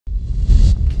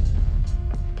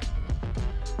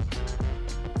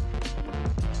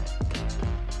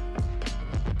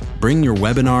Bring your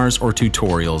webinars or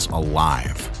tutorials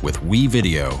alive with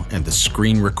WeVideo and the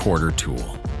Screen Recorder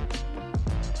tool.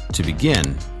 To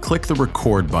begin, click the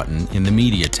Record button in the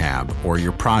Media tab or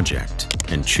your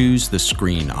project and choose the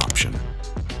Screen option.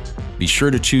 Be sure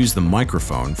to choose the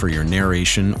microphone for your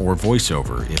narration or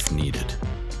voiceover if needed.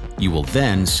 You will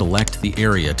then select the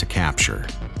area to capture.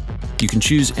 You can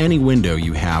choose any window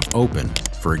you have open,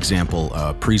 for example,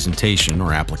 a presentation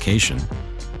or application,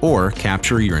 or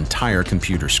capture your entire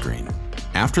computer screen.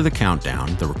 After the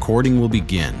countdown, the recording will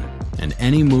begin, and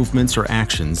any movements or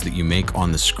actions that you make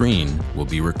on the screen will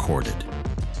be recorded.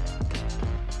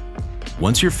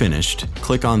 Once you're finished,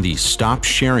 click on the Stop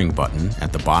Sharing button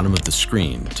at the bottom of the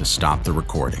screen to stop the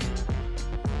recording.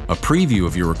 A preview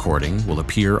of your recording will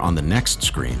appear on the next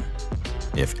screen.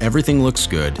 If everything looks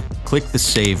good, click the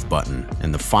Save button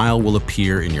and the file will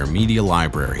appear in your media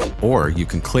library, or you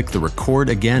can click the Record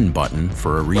Again button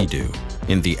for a redo.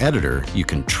 In the editor, you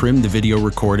can trim the video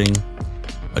recording,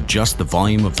 adjust the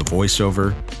volume of the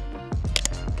voiceover,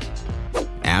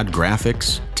 add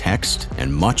graphics, text,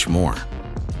 and much more.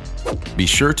 Be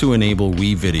sure to enable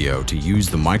WeVideo to use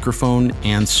the microphone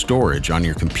and storage on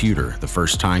your computer the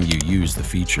first time you use the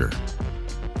feature.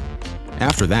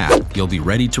 After that, you'll be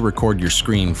ready to record your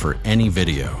screen for any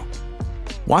video.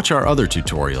 Watch our other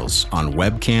tutorials on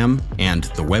webcam and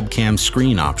the webcam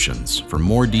screen options for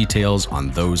more details on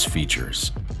those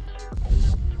features.